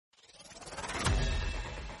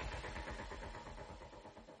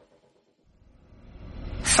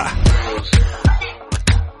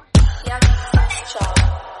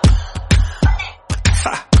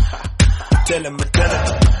Tell him.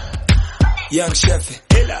 Young chef,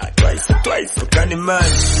 twice,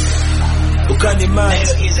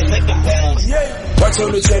 ukanimanje wacha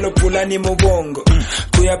uluchelo pulani mubongo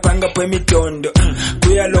kuyapanga pwemitondo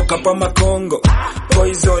kuyaloka pa makongo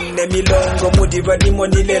poison ne milongo mudiba limo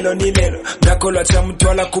nilelo ngakolwa cha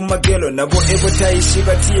mtwala kumagelo nabo ebo taishi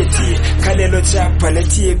batie kalelo chapa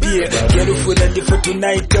letie beer gerufuna ndi for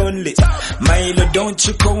tonight only mailo don't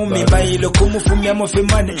you call me mailo kumufumya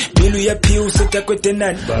mofemane bilu ya piu sitakwete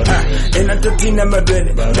nani enatatina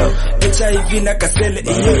madwele no HIV na kasele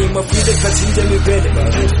iyo imafide kachinja mibele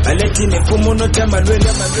aletine fumuno tamalwele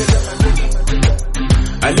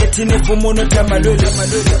aletine fumuno tamalwele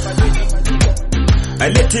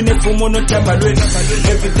aletine fumuno tamalwele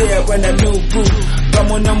every day I wanna new boo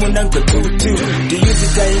pamona munanko tutu do you the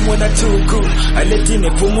time wanna tuku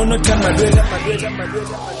aletine fumuno tamalwele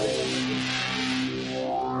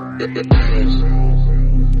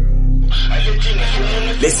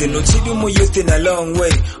Listen, no chidu mo youth in a long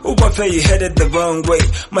way. Ubafe you headed the wrong way.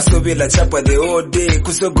 Masobe la chapa the all day.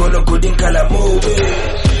 Kusogolo kudin kala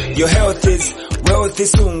mobe. Your health is wealthy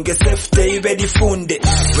soon. Get safety, you better fund it.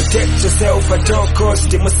 Protect yourself at all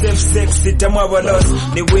costs. Mo safe sexy, tamawa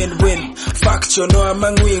loss. Ni win-win. Factual no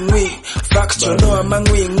among win-win. Factual no among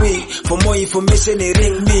win-win. For more information,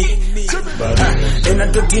 ring me.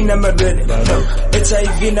 Enatotina madwele.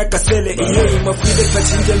 HIV na kasele. Iyo imafide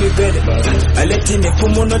pachinja mibele. Aletine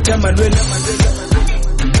fumuno tamalwele.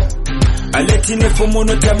 Aletine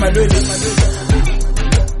fumuno tamalwele.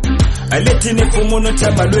 Aletine fumuno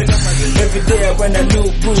tamalwele. Every day I wanna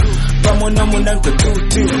new boo. Pamona munanko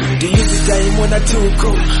tutu. Do you the time wanna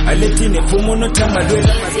tuku? Aletine fumuno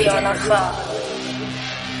tamalwele.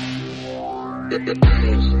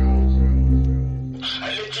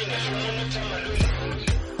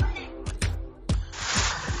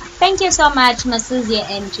 Thank you so much, Masuzi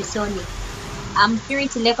and Chisoni. I'm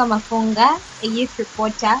Leko Mafunga, a youth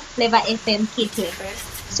reporter, Flavor FM Kitwe.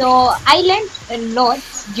 So I learned a lot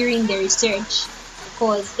during the research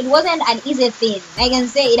because it wasn't an easy thing. I can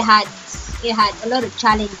say it had a lot of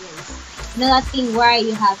challenges. Another thing where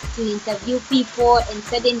you have to interview people and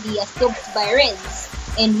suddenly you're stopped by rains,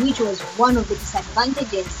 and which was one of the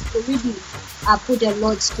disadvantages. It really put a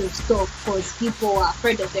lot to stop because people were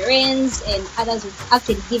afraid of the rains and others would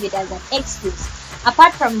actually give it as an excuse.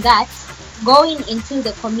 Apart from that, going into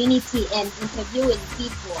the community and interviewing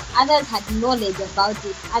people, others had knowledge about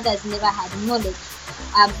it, others never had knowledge.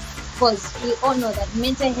 Because we all know that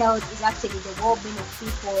mental health is actually the well-being of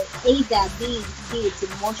people, either be it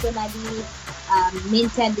emotionally,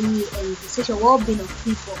 mentally, and the social well-being of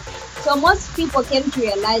people. So most people came to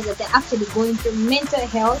realize that they're actually going through mental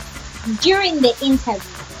health during the interview.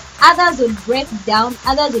 Others would break down,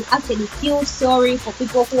 others would actually feel sorry for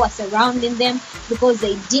people who are surrounding them because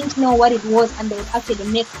they didn't know what it was and they would actually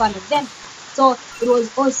make fun of them. So it was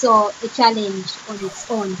also a challenge on its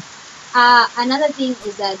own. Another thing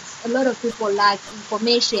is that a lot of people lack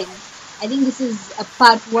information. I think this is a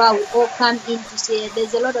part where we all come in to say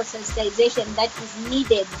there's a lot of sensitization that is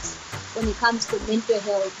needed when it comes to mental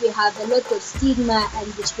health. We have a lot of stigma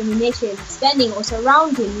and discrimination standing or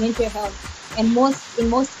surrounding mental health, and in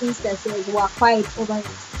most instances we are quiet over it.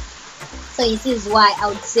 So this is why I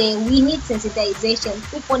would say we need sensitization.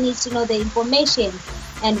 People need to know the information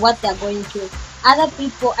and what they're going through. Other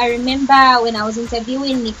people, I remember when I was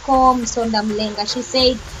interviewing Nicole Msonda Mlenga, she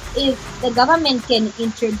said if the government can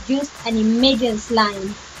introduce an emergency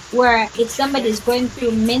line where if somebody is going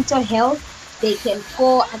through mental health, they can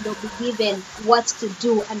call and they'll be given what to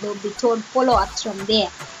do and they'll be told follow-ups from there.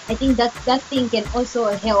 I think that thing can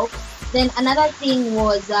also help. Then another thing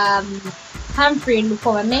was Humphrey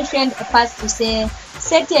Lukova mentioned a part to say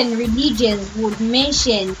certain religions would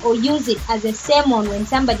mention or use it as a sermon when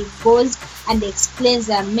somebody goes and explains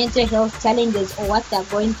their mental health challenges or what they're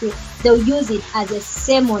going through. They'll use it as a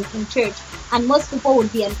sermon in church, and most people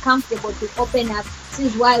would be uncomfortable to open up. This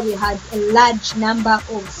is why we had a large number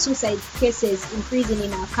of suicide cases increasing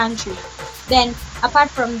in our country. Then, apart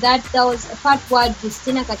from that, there was a part where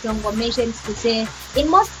Justina Katongo mentioned to say, in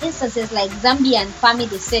most instances like Zambian family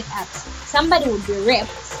setups, somebody would be raped,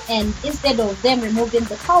 and instead of them removing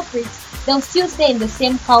the culprit, they'll still stay in the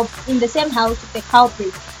same house with the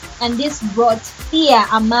culprit. And this brought fear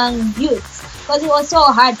among youths because it was so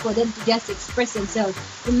hard for them to just express themselves.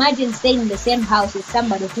 Imagine staying in the same house with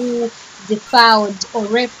somebody who defiled or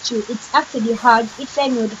raped you. It's actually hard. Each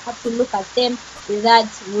time you would have to look at them with that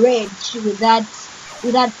rage, with that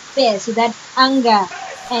face, with that anger.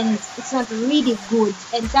 and it's not really good,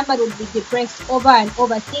 and somebody would be depressed over and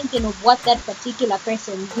over thinking of what that particular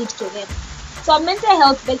person did to them. So mental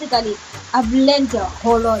health, basically, I've learned a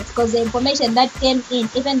whole lot because the information that came in,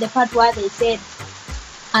 even the part where they said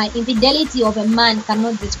infidelity of a man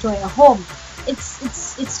cannot destroy a home,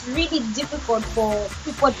 it's really difficult for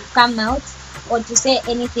people to come out or to say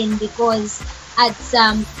anything, because at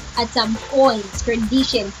some point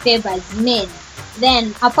tradition favors men.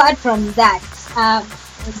 Then apart from that,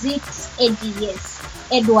 was it Eddie? Yes,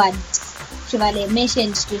 Edward Chevalier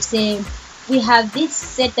mentioned to say we have this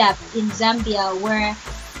setup in Zambia where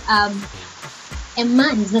a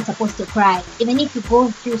man is not supposed to cry. Even if you go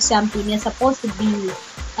through something, you're supposed to be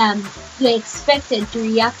you're expected to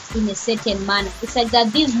react in a certain manner. It's like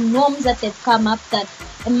that these norms that have come up, that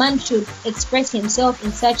a man should express himself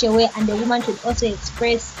in such a way and a woman should also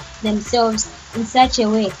express themselves in such a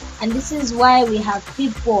way. And this is why we have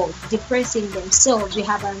people depressing themselves. We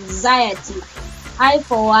have anxiety. I,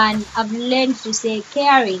 for one, have learned to say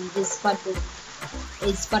caring is part of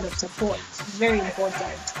support. It's very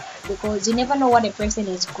important, because you never know what a person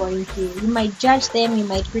is going through. You might judge them, you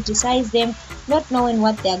might criticize them, not knowing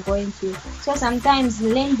what they are going through. So sometimes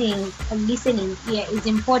lending a listening ear is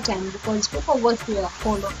important, because people go through a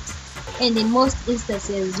whole lot. And in most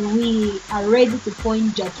instances, we are ready to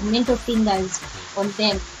point judgmental fingers on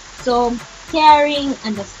them. So caring,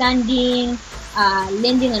 understanding,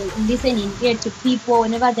 lending a listening ear to people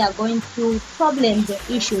whenever they are going through problems or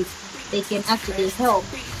issues, they can actually help.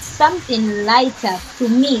 Something lighter to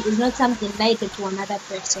me is not something lighter to another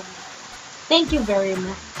person. Thank you very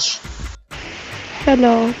much.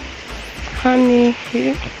 Hello, honey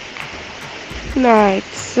here. Right,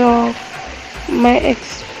 so my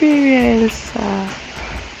experience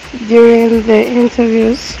during the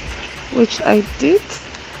interviews which I did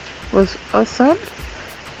was awesome,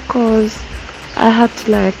 because I had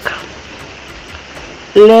to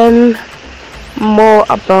learn more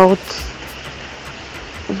about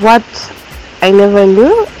what I never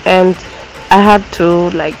knew, and I had to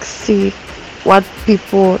see what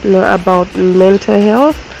people know about mental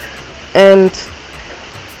health and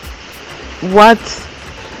what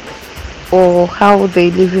or how they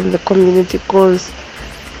live in the community, because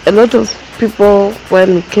a lot of people,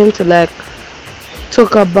 when we came to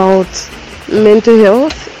talk about mental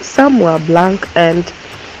health, some were blank and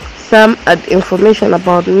some had information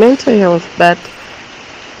about mental health but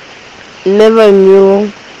never knew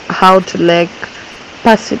how to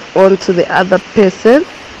pass it on to the other person.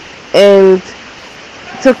 And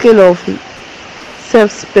talking of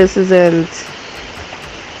safe spaces and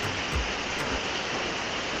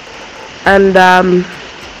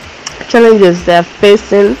challenges they're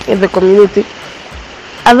facing in the community,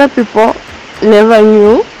 other people never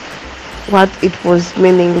knew what it was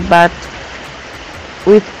meaning, but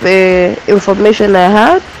with the information I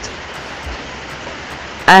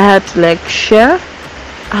had to share.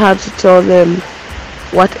 I had to tell them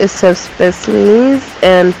what a safe space means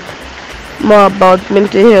and more about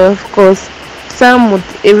mental health, because some would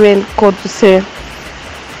even call to say,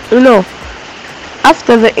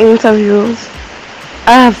 after the interviews,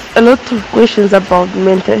 I have a lot of questions about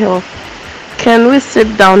mental health. Can we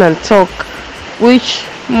sit down and talk? Which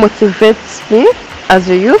motivates me as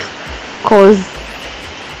a youth, because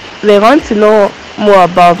they want to know more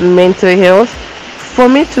about mental health. For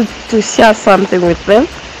me to share something with them,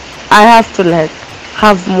 I have to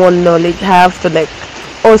have more knowledge. I have to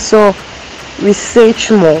also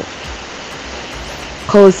research more,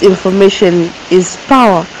 because information is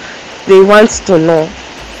power. They want to know.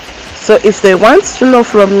 So if they want to know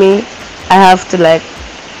from me, I have to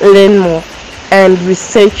learn more and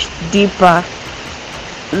research deeper.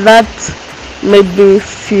 That made me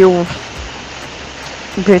feel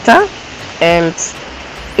better, and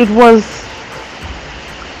it was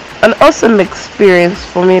an awesome experience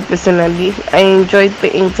for me personally. I enjoyed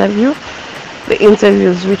the interviews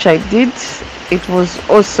which I did. It was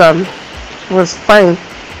awesome. It was fine.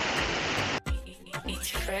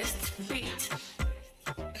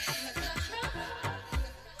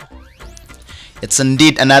 It's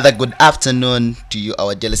indeed another good afternoon to you,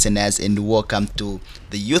 our dear listeners, and welcome to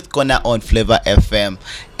the Youth Corner on Flavor FM.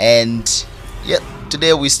 And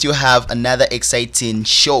today we still have another exciting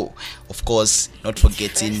show. Of course, not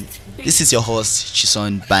forgetting, this is your host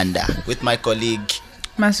Chison Banda with my colleague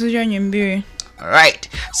Masuja Nyembiri. Alright,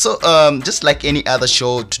 so just like any other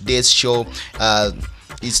show, today's show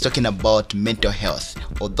is talking about mental health.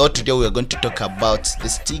 Although today we are going to talk about the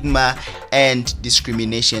stigma and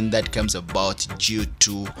discrimination that comes about due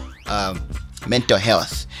to mental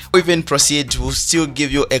health. We even proceed, we'll still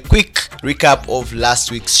give you a quick recap of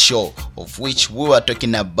last week's show, of which we were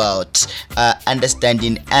talking about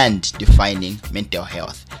understanding and defining mental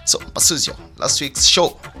health. So, Masuzio, last week's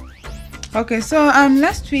show. Okay, so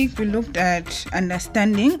last week we looked at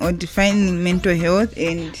understanding or defining mental health,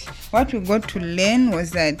 and what we got to learn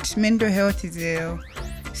was that mental health is a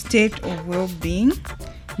state of well-being,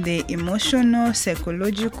 the emotional,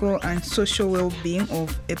 psychological, and social well-being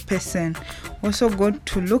of a person. Also got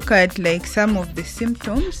to look at like some of the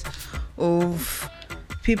symptoms of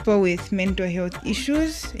people with mental health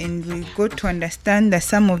issues, and we got to understand that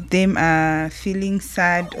some of them are feeling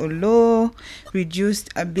sad or low,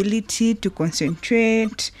 reduced ability to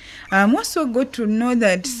concentrate. Also got to know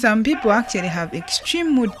that some people actually have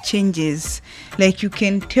extreme mood changes, like you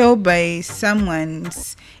can tell by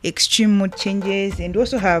someone's extreme mood changes, and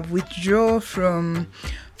also have withdrawal from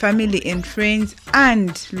family and friends,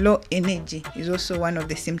 and low energy is also one of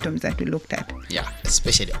the symptoms that we looked at. Yeah,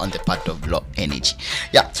 especially on the part of low energy.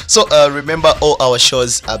 Yeah, so remember, all our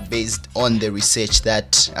shows are based on the research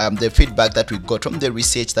that the feedback that we got from the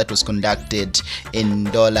research that was conducted in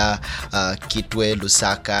Ndola, Kitwe,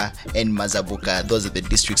 Lusaka, and Mazabuka. Those are the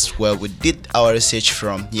districts where we did our research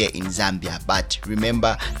from here in Zambia. But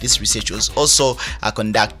remember, this research was also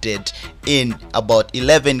conducted in about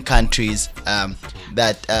 11 countries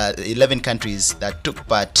that 11 countries that took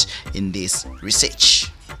part in this research.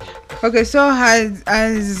 Okay, so as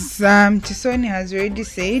Chisoni has already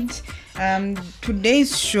said,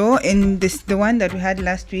 today's show and the one that we had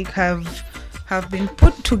last week have been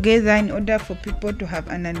put together in order for people to have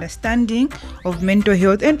an understanding of mental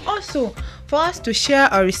health, and also for us to share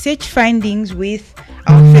our research findings with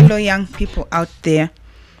our fellow young people out there.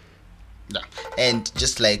 Yeah. And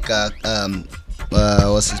just like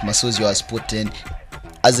Masuzio has put in,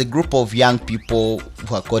 as a group of young people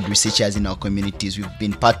who are called researchers in our communities, we've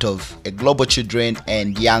been part of a Global Children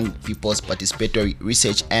and Young People's Participatory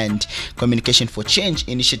Research and Communication for Change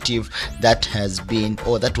initiative that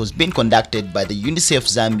was being conducted by the UNICEF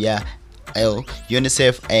Zambia,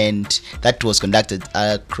 and that was conducted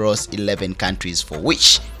across 11 countries, for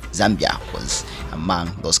which Zambia was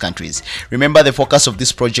among those countries. Remember, the focus of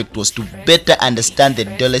this project was to better understand the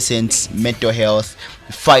adolescents' mental health,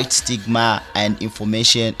 fight stigma, and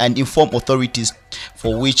inform authorities,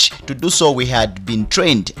 for which to do so we had been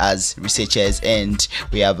trained as researchers, and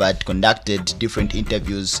we have conducted different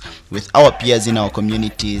interviews with our peers in our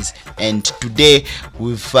communities. And today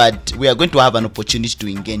we are going to have an opportunity to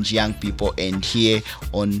engage young people and hear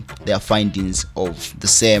on their findings of the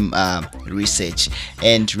same research.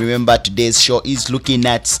 And remember, today's show is looking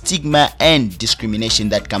at stigma and discrimination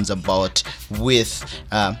that comes about with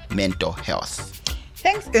mental health.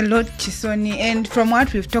 Thanks a lot, Chisoni. And from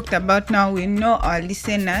what we've talked about now, we know our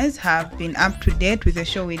listeners have been up to date with the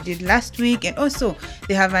show we did last week, and also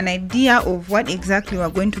they have an idea of what exactly we're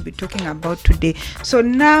going to be talking about today. So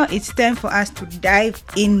now it's time for us to dive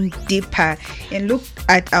in deeper and look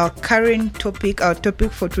at our current topic, our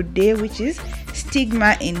topic for today, which is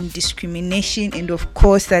stigma and discrimination, and of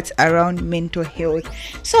course that's around mental health.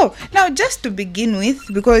 So now, just to begin with,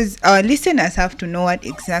 because our listeners have to know what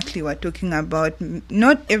exactly we're talking about,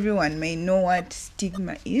 not everyone may know what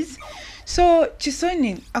stigma is. So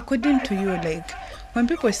Chisoni, according to you, like when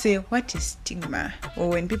people say what is stigma,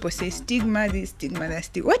 or when people say stigma this, stigma that,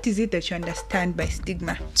 what is it that you understand by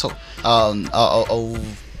stigma? So I'll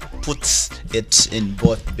put it in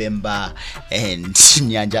both Bemba and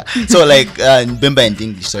Nyanja. So like Bemba and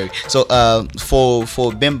English, sorry. So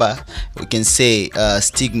for Bemba, we can say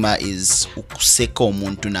stigma is ukuseka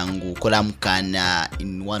omuntu nangu kolamukana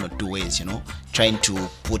in one or two ways, trying to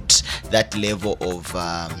put that level of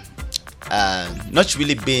not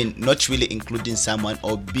really including someone,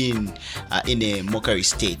 or being in a mockery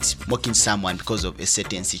state, mocking someone because of a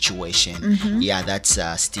certain situation. Mm-hmm. Yeah, that's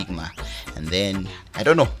stigma. And then I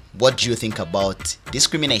don't know, what do you think about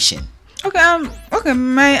discrimination? Okay,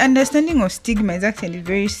 my understanding of stigma is actually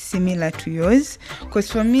very similar to yours,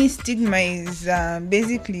 because for me stigma is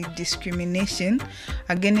basically discrimination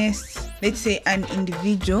against, let's say, an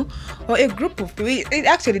individual or a group of people. It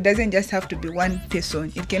actually doesn't just have to be one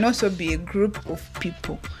person, it can also be a group of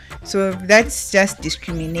people. So that's just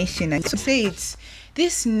discrimination. And so say it's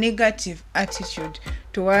this negative attitude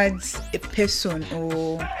towards a person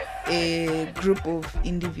or a group of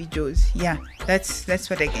individuals. Yeah, that's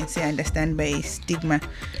what I can say I understand by stigma.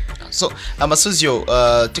 So, Asusio,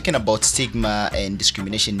 talking about stigma and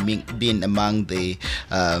discrimination being among the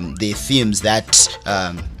themes that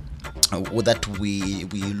that we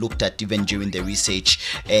looked at even during the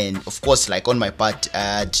research, and of course, like on my part,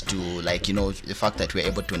 add to, like, the fact that we're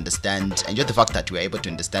able to understand, and just the fact that we're able to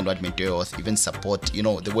understand what mental health, even support,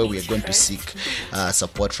 the way we are going to seek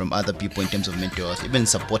support from other people in terms of mental health, even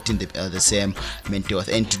supporting the same mental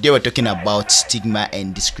health. And today we're talking about stigma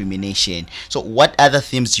and discrimination. So what other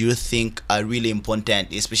themes do you think are really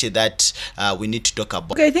important, especially that we need to talk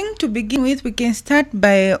about? Okay, I think to begin with, we can start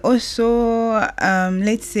by also,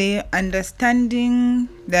 let's say, understanding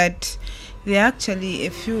that there are actually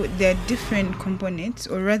there are different components,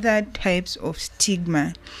 or rather types of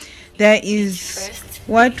stigma. There is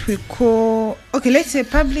what we call, let's say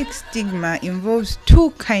public stigma involves two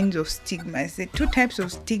kinds of stigmas. There are two types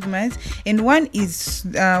of stigmas, and one is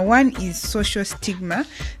social stigma,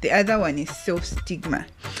 the other one is self-stigma.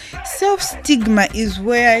 Self-stigma is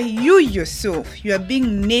where you are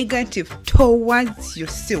being negative towards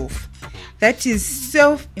yourself. That is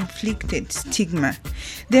self-inflicted stigma.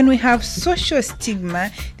 Then we have social stigma.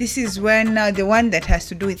 This is where now the one that has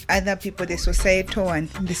to do with other people, the societal one,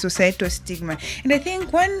 the societal stigma. And I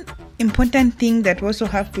think one important thing that we also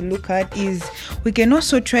have to look at is we can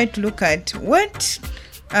also try to look at what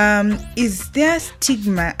is there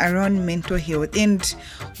stigma around mental health, and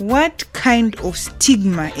what kind of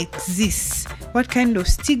stigma exists. What kind of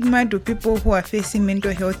stigma do people who are facing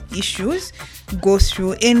mental health issues go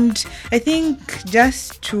through? And I think,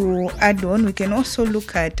 just to add on, we can also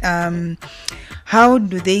look at how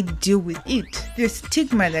do they deal with it, the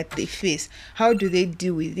stigma that they face. How do they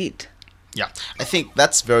deal with it? Yeah, I think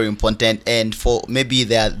that's very important. And for maybe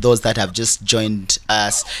there are those that have just joined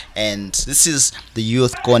us, and this is the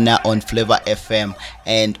Youth Corner on Flavor FM,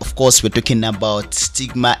 and of course we're talking about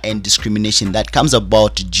stigma and discrimination that comes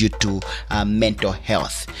about due to mental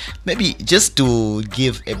health. Maybe just to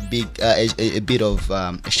give a bit of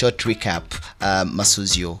a short recap,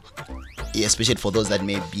 Masuzio, especially for those that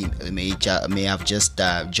may have just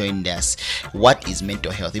joined us, what is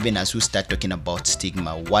mental health? Even as we start talking about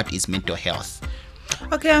stigma, what is mental health?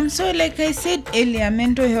 Okay, so like I said earlier,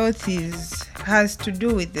 mental health has to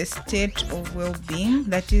do with the state of well-being,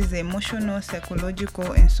 that is emotional,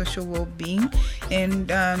 psychological, and social well-being, and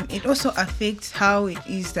it also affects how it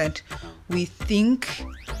is that we think,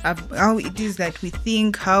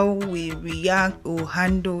 how we react or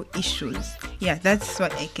handle issues. Yeah, that's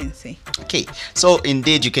what I can say. Okay, so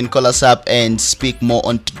indeed you can call us up and speak more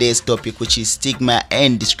on today's topic, which is stigma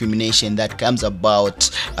and discrimination that comes about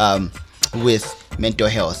with mental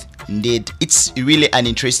health. Indeed, it's really an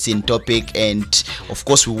interesting topic, and of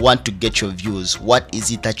course we want to get your views. What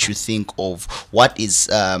is it that you think of? What is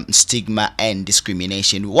stigma and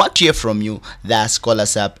discrimination? We want to hear from you. Thus, call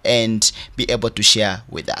us up and be able to share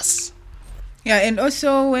with us. Yeah, and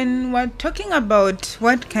also when we're talking about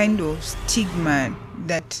what kind of stigma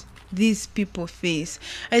that these people face,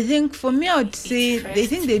 I think for me, I would say they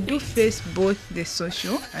think they do face both the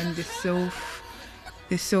social and the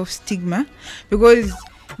self stigma, because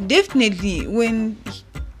definitely when,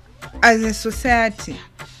 as a society,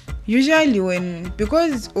 usually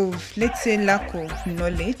because of, let's say, lack of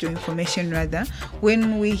knowledge or information rather,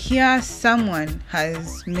 when we hear someone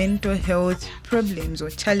has mental health problems or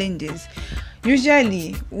challenges,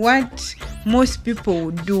 usually what most people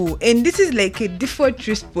would do, and this is like a default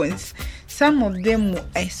response, some of them will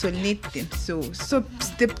isolate themselves. So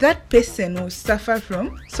that person will suffer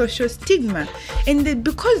from social stigma, and then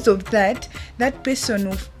because of that person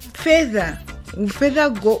will further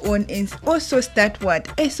go on and also start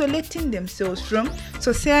isolating themselves from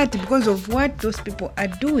society because of what those people are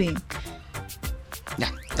doing. Yeah,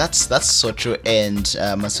 that's so true, and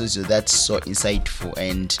Masuzio, that's so insightful,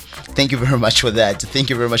 and thank you very much for that. Thank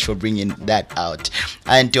you very much for bringing that out.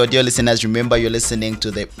 And to our dear listeners, remember you're listening to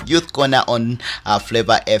the Youth Corner on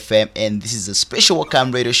Flavor FM, and this is a special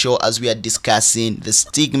welcome radio show as we are discussing the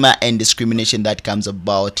stigma and discrimination that comes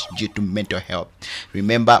about due to mental health.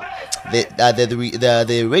 Remember,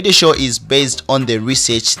 the radio show is based on the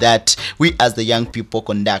research that we as the young people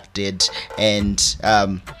conducted, and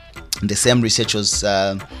the same research was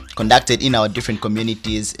conducted in our different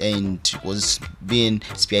communities and was being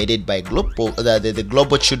spearheaded by the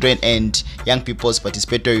Global Children and Young People's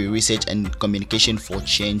Participatory Research and Communication for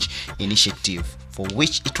Change initiative, for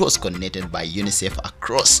which it was coordinated by UNICEF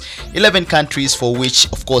across 11 countries, for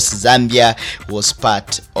which, of course, Zambia was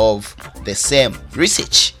part of the same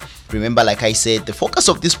research. Remember, like I said, the focus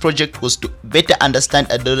of this project was to better understand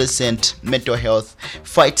adolescent mental health,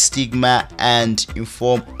 fight stigma, and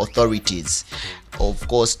inform authorities. of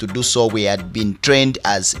course, to do so, we had been trained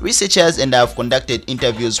as researchers and have conducted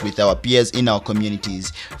interviews with our peers in our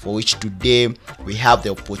communities, for which today we have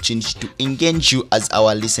the opportunity to engage you as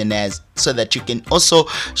our listeners, so that you can also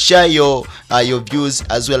share your views,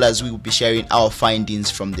 as well as we will be sharing our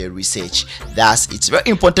findings from the research. Thus, it's very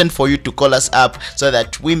important for you to call us up so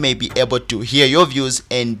that we may be able to hear your views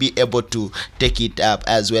and be able to take it up,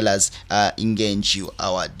 as well as engage you,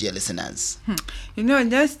 our dear listeners. You know,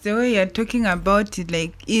 just the way you're talking about it,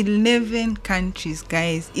 like 11 countries,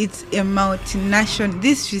 guys. It's a multinational.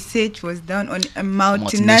 This research was done on a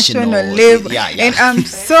multinational level. Yeah. And I'm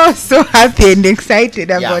so happy and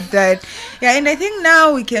excited about that. Yeah, and I think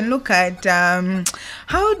now we can look at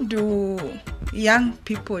how do young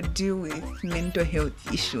people deal with mental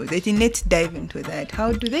health issues. I think let's dive into that.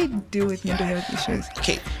 How do they deal with mental health issues?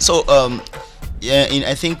 Okay, so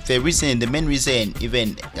I think the main reason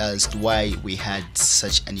even as to why we had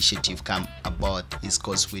such initiative come about is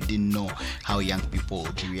because we didn't know how young people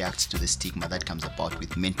would react to the stigma that comes about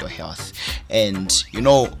with mental health. And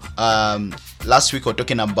last week we were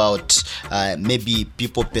talking about maybe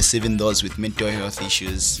people perceiving those with mental health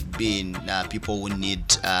issues being people who need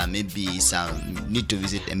need to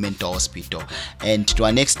visit a mental hospital, and to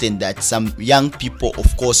an extent that some young people,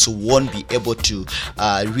 of course, won't be able to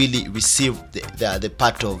really receive the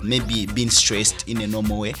part of maybe being stressed in a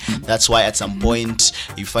normal way. That's why at some point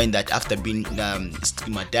you find that after being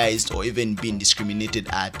stigmatized or even being discriminated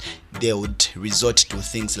at, they would resort to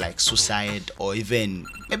things like suicide, or even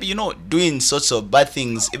maybe doing sorts of bad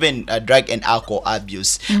things, even drug and alcohol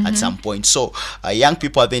abuse at some point. So young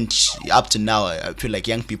people haven't, up to now, I feel like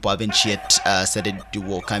young people haven't yet started to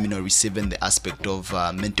welcome receiving the aspect of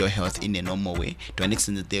mental health in a normal way, to an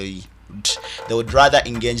extent that they would rather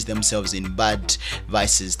engage themselves in bad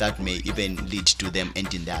vices that may even lead to them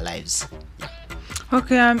ending their lives.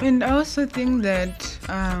 Okay, and I also think that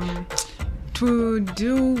to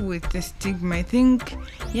deal with the stigma, I think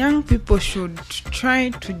young people should try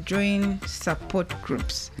to join support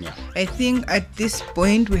groups. I think at this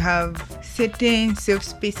point we have certain safe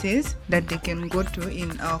spaces that they can go to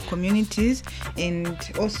in our communities, and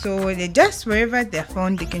also they just wherever they're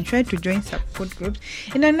found, they can try to join support groups.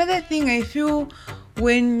 And another thing, I feel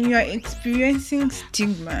when you are experiencing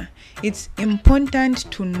stigma, it's important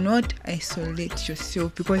to not isolate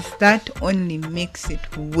yourself, because that only makes it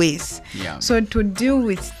worse. So to deal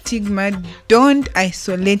with stigma, don't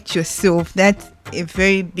isolate yourself. That's a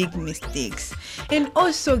very big mistake. And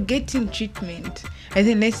also getting treatment. I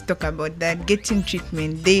think let's talk about that. Getting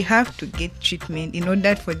treatment. They have to get treatment in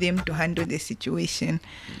order for them to handle the situation.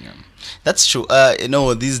 That's true.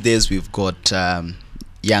 These days we've got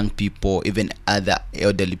young people, even other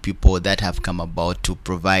elderly people that have come about to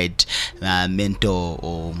provide mental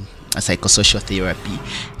or psychosocial therapy,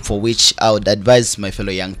 for which I would advise my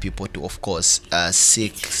fellow young people to, of course,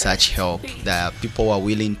 seek such help. There are people who are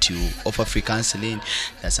willing to offer free counseling.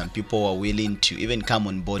 There are some people who are willing to even come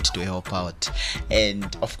on board to help out.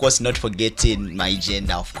 And of course, not forgetting my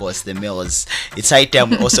gender, of course, the males. It's high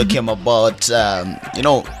time we also came about,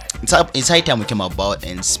 it's high time we came about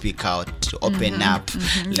and speak out, to open up.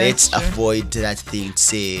 Let's avoid that thing,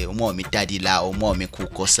 say, and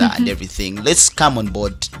everything. Let's come on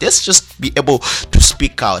board. Let's just be able to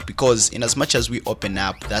speak out, because in as much as we open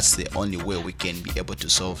up, that's the only way we can be able to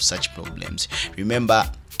solve such problems. Remember,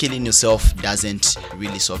 killing yourself doesn't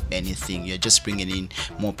really solve anything. You're just bringing in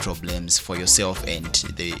more problems for yourself and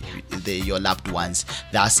your loved ones.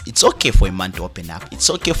 Thus, it's okay for a man to open up. It's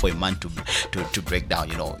okay for a man to break down.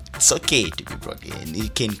 It's okay to be broken. You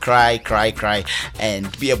can cry,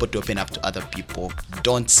 and be able to open up to other people.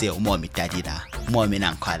 Don't say, Thank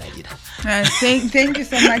you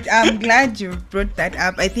so much. I'm glad you brought that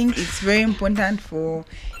up. I think it's very important for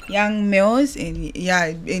young males and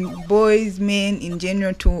boys, men in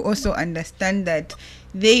general, to also understand that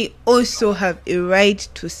they also have a right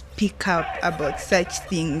to speak up about such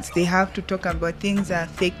things. They have to talk about things that are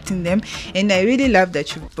affecting them, and I really love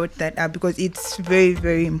that you brought that up, because it's very,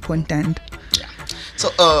 very important. So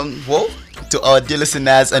to our dear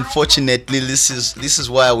listeners, unfortunately, this is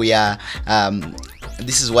where we are.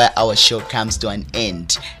 This is where our show comes to an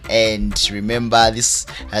end. And remember, this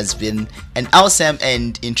has been an awesome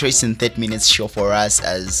and interesting 30 minutes show for us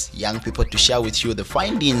as young people, to share with you the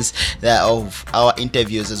findings of our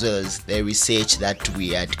interviews, as well as the research that we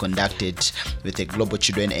had conducted with the Global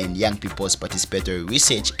Children and Young People's Participatory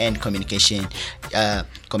Research and Communication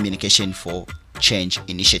for Change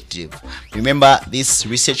initiative. Remember, this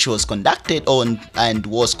research was conducted on and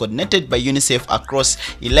was coordinated by UNICEF across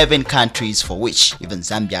 11 countries, for which even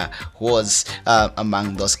Zambia was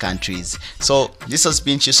among those countries. So this has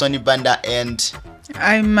been Chisoni Banda, and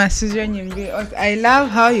I'm Masuja Nyimbi. I love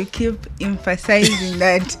how you keep emphasizing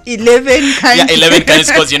that 11 countries. Yeah, 11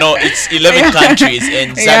 countries, because it's 11 countries,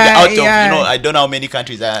 and Zambia out of I don't know how many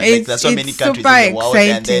countries. There's so many countries in the world,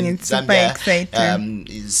 and then Zambia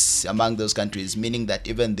is among those countries, meaning that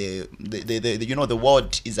even the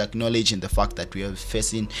world is acknowledging the fact that we are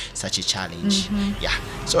facing such a challenge. Yeah.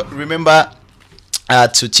 So remember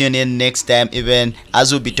to tune in next time, even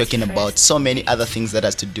as we'll be talking about so many other things that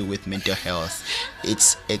has to do with mental health.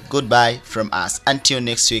 It's a goodbye from us. Until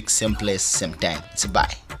next week, same place, same time. It's a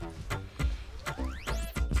bye.